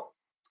people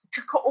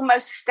to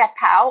almost step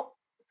out.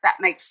 That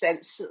makes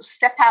sense. So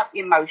step out the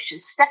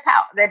emotions, step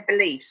out their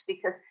beliefs,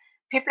 because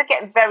people are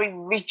getting very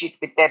rigid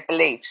with their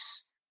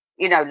beliefs.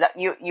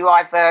 You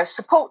either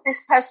support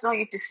this person or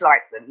you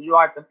dislike them. You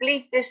either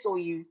believe this or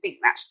you think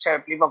that's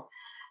terribly wrong.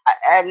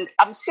 And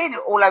I'm seeing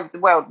it all over the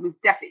world. We've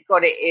definitely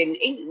got it in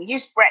England.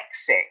 Use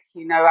Brexit,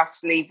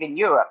 us leaving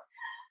Europe.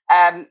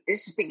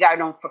 This has been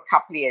going on for a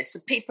couple of years. So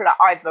people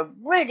are either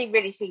really,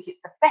 really think it's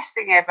the best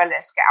thing ever,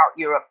 let's get out of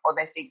Europe, or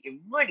they think you're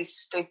really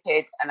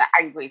stupid and are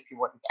angry if you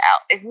want to get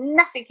out. There's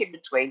nothing in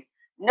between.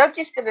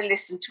 Nobody's going to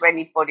listen to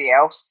anybody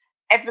else.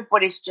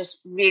 Everybody's just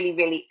really,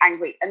 really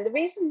angry. And the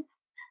reason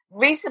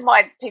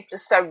why people are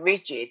so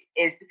rigid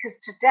is because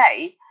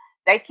today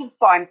they can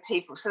find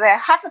people. So they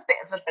have a bit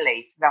of a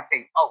belief. They'll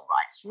think,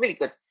 right, it's really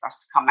good for us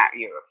to come out of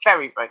Europe.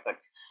 Very, very good.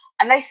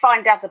 And they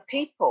find other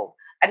people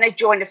and they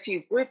join a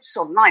few groups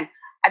online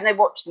and they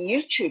watch the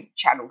YouTube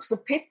channels. So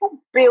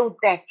people build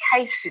their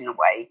case in a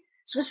way.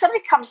 So when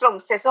somebody comes along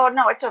and says, no,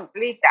 I don't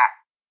believe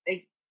that,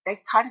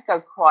 they kind of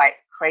go quite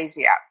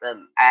crazy at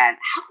them. And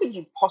how can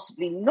you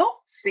possibly not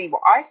see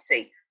what I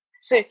see?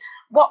 So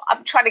what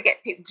I'm trying to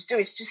get people to do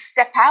is just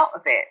step out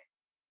of it.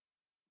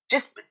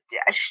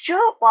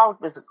 Stuart Wilde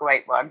was a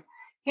great one.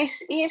 He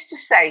used to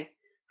say,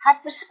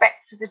 have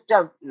respect for the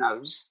don't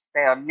knows.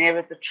 They are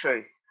nearer the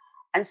truth.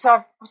 And so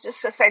I was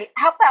just to say,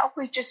 how about if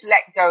we just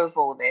let go of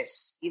all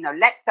this?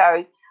 Let go.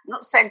 I'm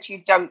not saying to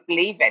you don't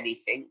believe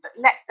anything, but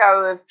let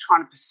go of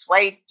trying to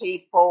persuade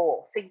people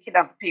or thinking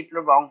other people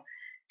are wrong.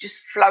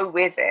 Just flow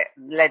with it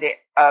and let it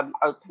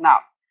open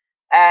up.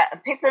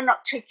 And people are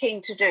not too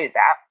keen to do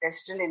that. They're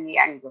still in the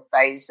anger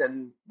phase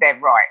and they're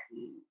right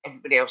and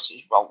everybody else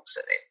is wrong. So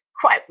they're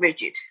quite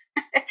rigid.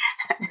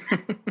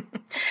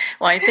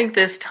 Well, I think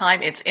this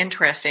time it's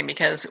interesting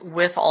because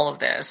with all of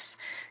this,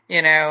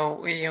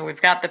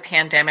 we've got the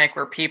pandemic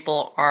where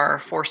people are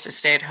forced to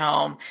stay at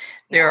home.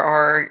 There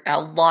are a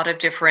lot of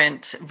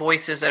different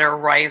voices that are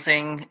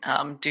rising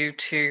due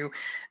to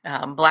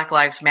Black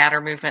Lives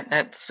Matter movement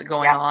that's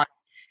going on.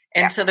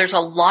 And so there's a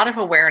lot of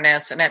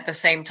awareness. And at the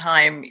same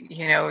time,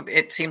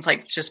 it seems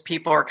like just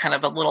people are kind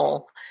of a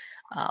little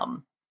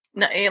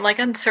like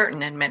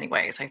uncertain in many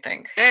ways, I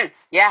think.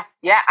 Yeah,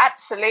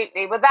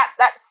 absolutely. Well,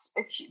 that's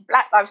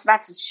Black Lives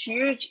Matter is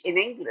huge in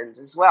England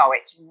as well.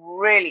 It's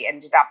really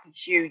ended up a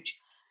huge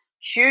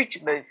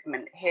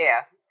movement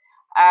here.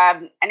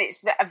 And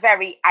it's a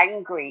very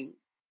angry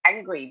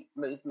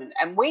movement.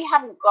 And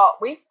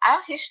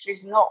our history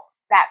is not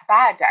that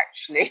bad,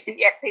 actually.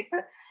 Yet people,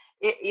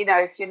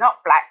 if you're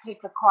not Black,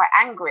 people are quite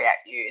angry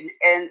at you.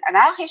 And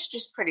our history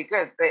is pretty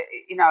good. The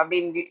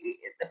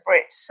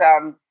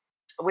Brits,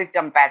 we've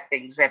done bad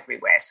things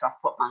everywhere. So I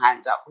put my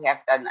hand up. We have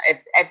done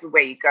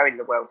everywhere you go in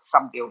the world,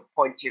 somebody will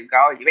point to you and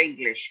go, "Oh, you're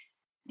English.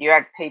 You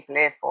had people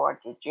here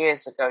 400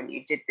 years ago and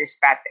you did this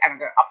bad thing."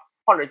 And I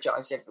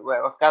apologise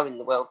everywhere I go in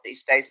the world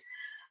these days.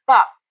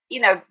 But,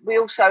 we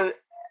also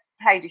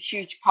played a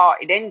huge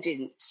part in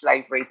ending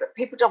slavery, but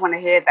people don't want to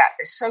hear that.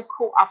 They're so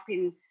caught up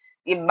in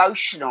the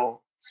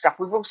emotional stuff.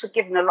 We've also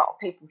given a lot of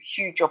people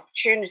huge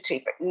opportunity,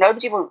 but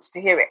nobody wants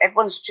to hear it.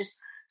 Everyone's just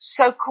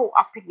so caught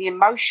up in the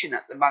emotion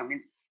at the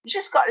moment. You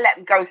just got to let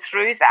them go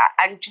through that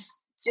and just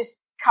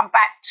come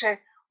back to,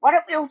 why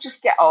don't we all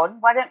just get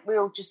on? Why don't we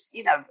all just,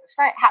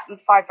 say it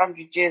happened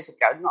 500 years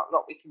ago, not a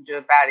lot we can do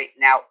about it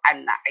now,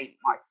 and that ain't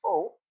my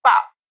fault,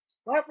 but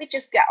why don't we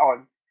just get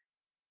on?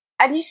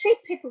 And you see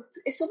people,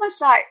 it's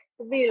almost like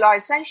the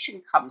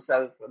realisation comes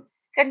over them.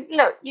 And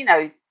look,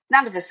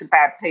 none of us are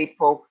bad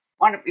people.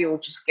 Why don't we all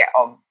just get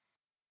on?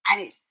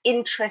 And it's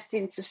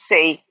interesting to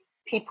see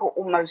people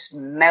almost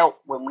melt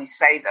when we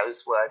say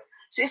those words.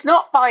 So it's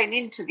not buying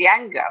into the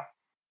anger.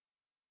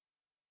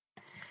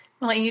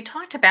 Well, you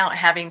talked about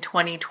having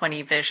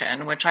 20/20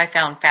 vision, which I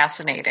found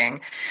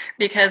fascinating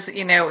because,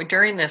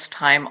 during this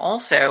time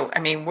also,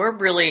 we're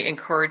really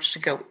encouraged to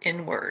go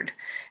inward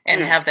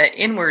and have that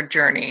inward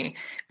journey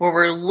where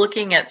we're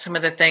looking at some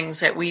of the things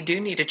that we do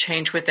need to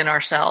change within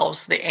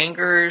ourselves, the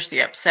angers,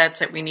 the upsets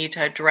that we need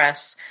to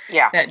address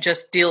that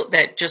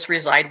just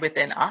reside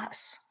within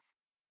us.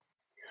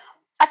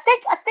 I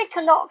think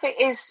a lot of it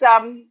is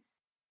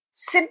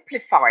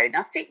simplifying.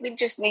 I think we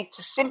just need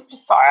to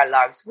simplify our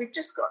lives. We've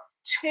just got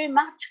too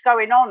much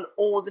going on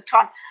all the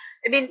time.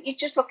 You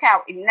just look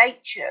out in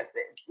nature.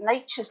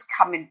 Nature's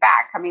coming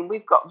back.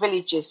 We've got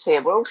villages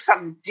here where all of a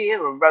sudden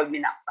deer are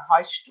roaming up the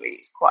high street.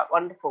 It's quite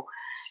wonderful.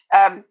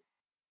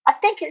 I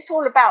think it's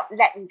all about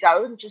letting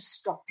go and just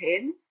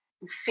stopping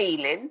and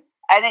feeling.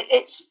 And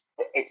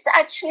it's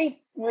actually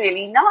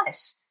really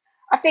nice.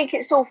 I think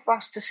it's all for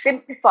us to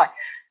simplify.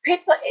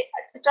 People,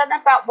 I don't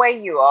know about where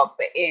you are,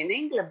 but in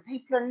England,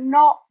 people are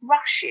not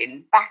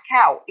rushing back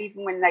out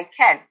even when they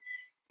can.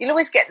 You'll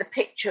always get the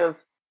picture of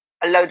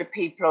a load of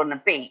people on a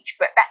beach,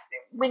 but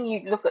when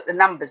you look at the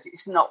numbers,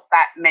 it's not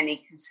that many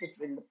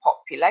considering the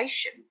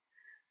population.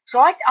 So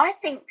I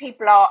think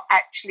people are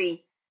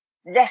actually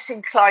less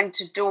inclined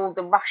to do all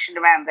the rushing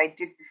around they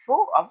did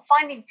before. I'm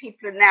finding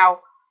people are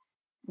now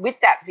with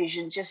that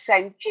vision just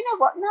saying, do you know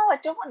what? No, I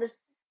don't want to.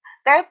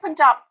 They opened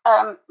up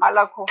my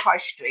local high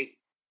street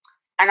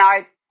and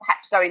I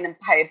had to go in and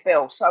pay a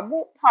bill. So I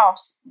walked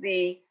past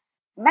the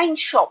main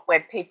shop where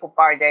people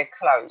buy their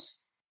clothes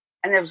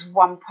and there was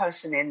one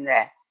person in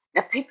there.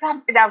 Now, people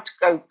haven't been able to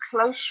go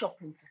clothes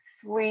shopping for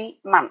 3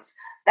 months.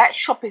 That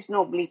shop is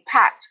normally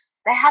packed.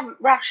 They haven't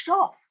rushed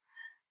off.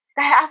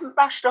 They haven't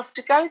rushed off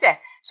to go there.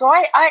 So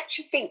I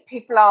actually think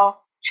people are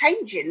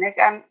changing. They're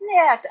going,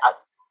 I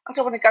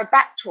don't want to go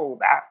back to all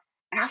that.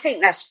 And I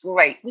think that's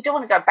great. We don't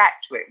want to go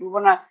back to it. We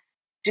want to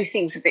do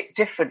things a bit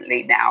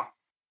differently now.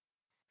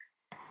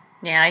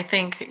 Yeah, I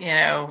think,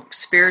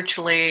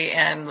 spiritually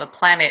and the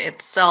planet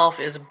itself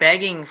is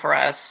begging for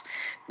us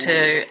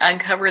to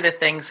uncover the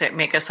things that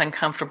make us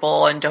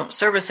uncomfortable and don't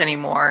serve us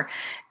anymore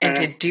and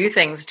to do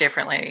things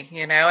differently,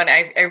 and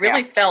I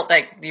really felt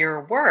that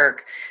your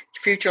work,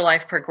 Future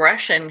Life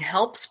Progression,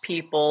 helps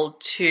people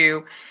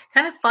to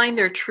kind of find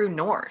their true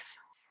north.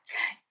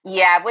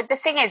 Yeah, well, the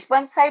thing is,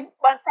 once they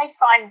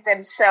find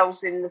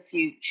themselves in the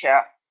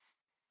future,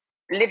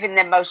 living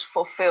their most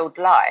fulfilled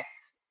life,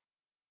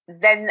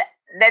 then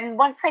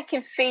once they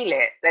can feel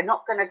it, they're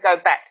not going to go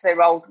back to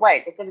their old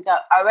way. They're going to go,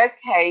 oh,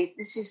 okay,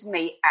 this is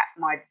me at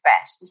my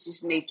best. This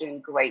is me doing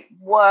great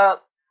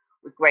work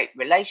with great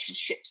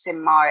relationships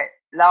in my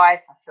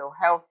life. I feel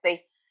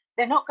healthy.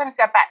 They're not going to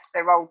go back to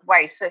their old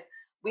way. So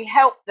we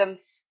help them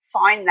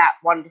find that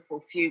wonderful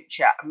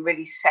future and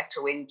really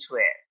settle into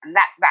it. And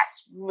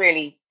that's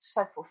really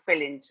so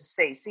fulfilling to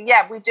see. So,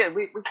 yeah, we do.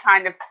 We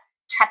kind of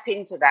tap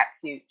into that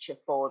future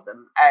for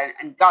them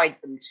and guide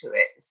them to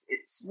it.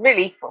 It's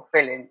really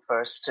fulfilling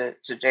for us to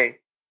do.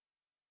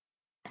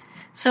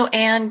 So,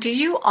 Anne, do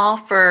you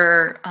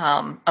offer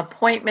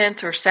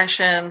appointments or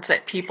sessions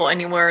that people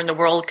anywhere in the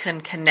world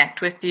can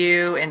connect with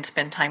you and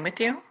spend time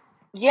with you?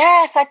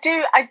 Yes, I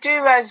do. I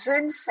do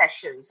Zoom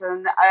sessions,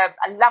 and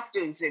I love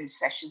doing Zoom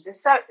sessions.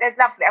 They're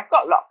lovely. I've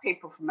got a lot of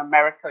people from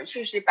America. It's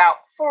usually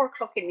about 4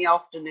 o'clock in the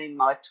afternoon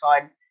my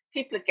time.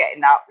 People are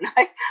getting up, and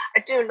I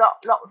do a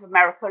lot with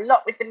America, a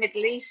lot with the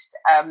Middle East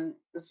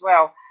as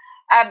well.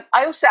 I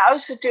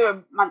also do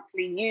a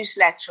monthly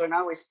newsletter, and I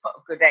always put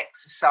a good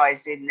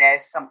exercise in there,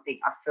 something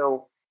I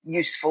feel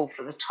useful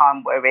for the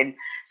time we're in.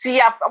 So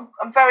yeah,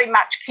 I'm very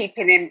much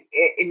keeping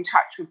in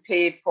touch with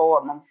people.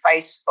 I'm on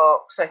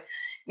Facebook, so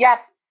yeah,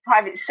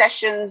 private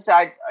sessions.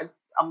 I'm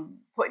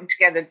putting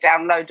together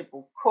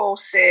downloadable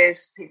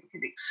courses. People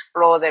can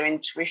explore their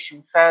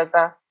intuition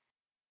further.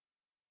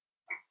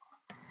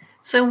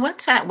 So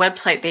what's that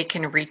website they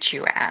can reach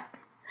you at?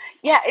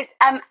 Yeah, it's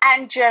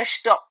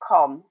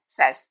annejirsch.com. It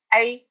says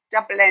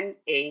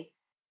ANNE,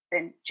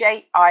 then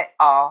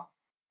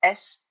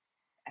JIRS,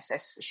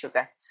 SS for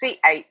sugar,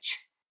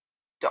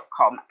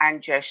 CH.com,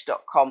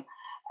 annejirsch.com.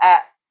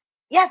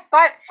 Yeah,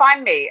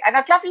 find me. And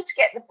I'd love you to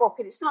get the book.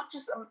 And it's not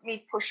just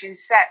me pushing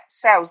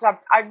sales.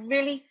 I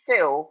really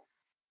feel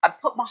I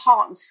put my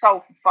heart and soul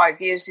for 5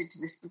 years into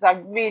this because I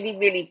really,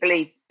 really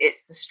believe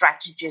it's the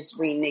strategies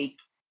we need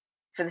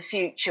for the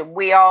future.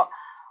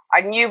 I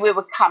knew we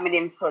were coming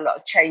in for a lot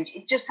of change.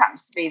 It just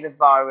happens to be the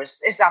virus.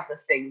 There's other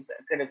things that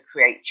are going to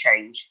create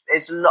change.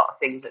 There's a lot of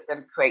things that are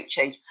going to create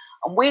change.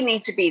 And we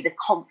need to be the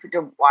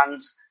confident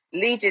ones,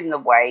 leading the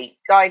way,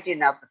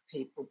 guiding other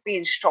people,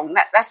 being strong.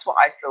 That's what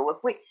I feel.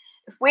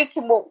 If we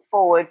can walk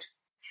forward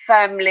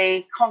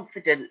firmly,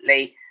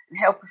 confidently, and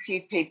help a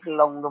few people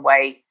along the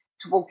way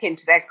to walk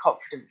into their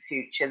confident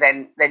future,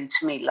 then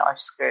to me,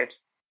 life's good.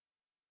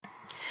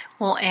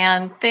 Well,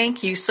 Anne,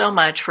 thank you so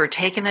much for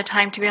taking the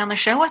time to be on the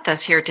show with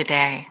us here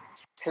today.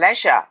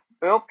 Pleasure.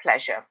 Real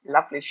pleasure.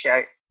 Lovely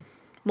show.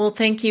 Well,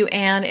 thank you,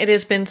 Anne. It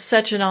has been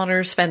such an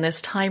honor to spend this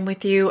time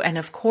with you and,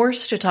 of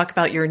course, to talk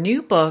about your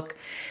new book,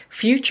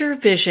 Future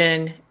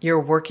Vision,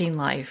 Your Working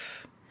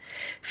Life.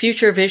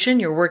 Future Vision,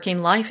 Your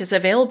Working Life is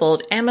available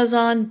at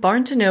Amazon,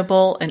 Barnes &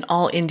 Noble, and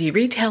all indie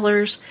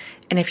retailers.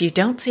 And if you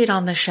don't see it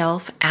on the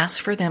shelf,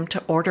 ask for them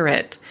to order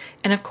it.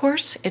 And, of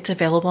course, it's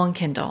available on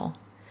Kindle.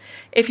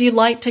 If you'd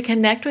like to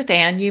connect with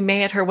Anne, you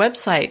may at her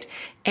website,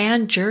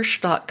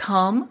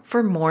 annejirsch.com,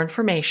 for more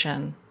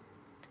information.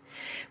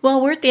 Well,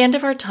 we're at the end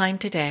of our time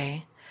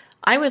today.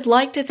 I would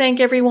like to thank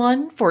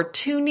everyone for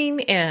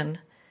tuning in.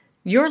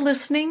 You're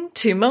listening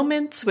to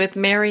Moments with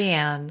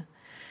Marianne.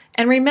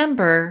 And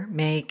remember,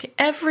 make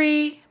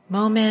every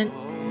moment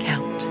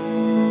count.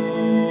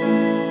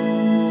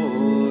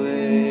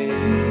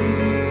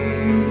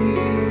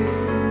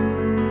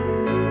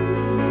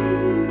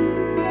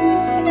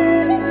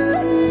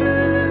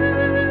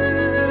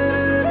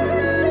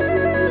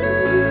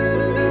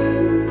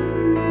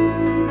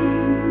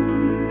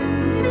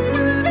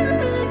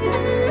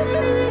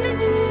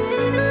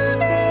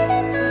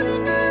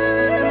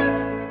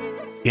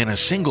 In a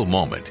single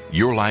moment,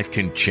 your life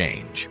can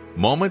change.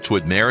 Moments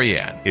with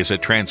Marianne is a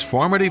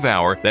transformative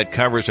hour that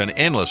covers an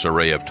endless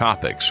array of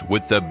topics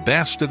with the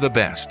best of the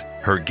best.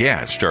 Her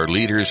guests are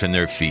leaders in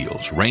their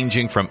fields,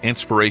 ranging from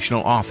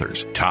inspirational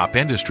authors, top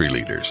industry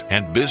leaders,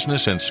 and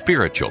business and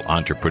spiritual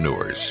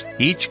entrepreneurs.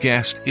 Each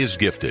guest is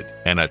gifted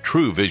and a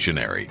true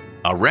visionary,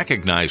 a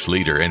recognized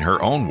leader in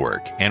her own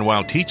work, and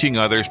while teaching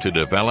others to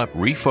develop,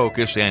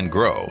 refocus, and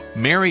grow,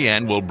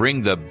 Marianne will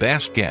bring the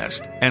best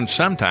guest and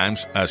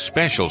sometimes a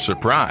special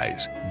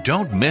surprise.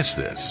 Don't miss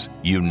this.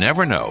 You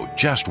never know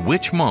just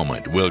which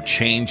moment will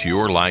change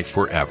your life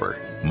forever.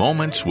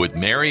 Moments with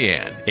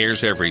Marianne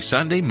airs every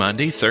Sunday,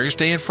 Monday,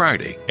 Thursday, and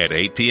Friday at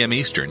 8 p.m.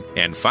 Eastern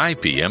and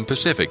 5 p.m.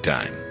 Pacific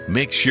Time.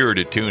 Make sure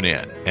to tune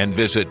in and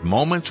visit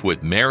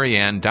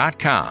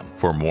momentswithmarianne.com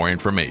for more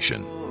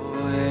information.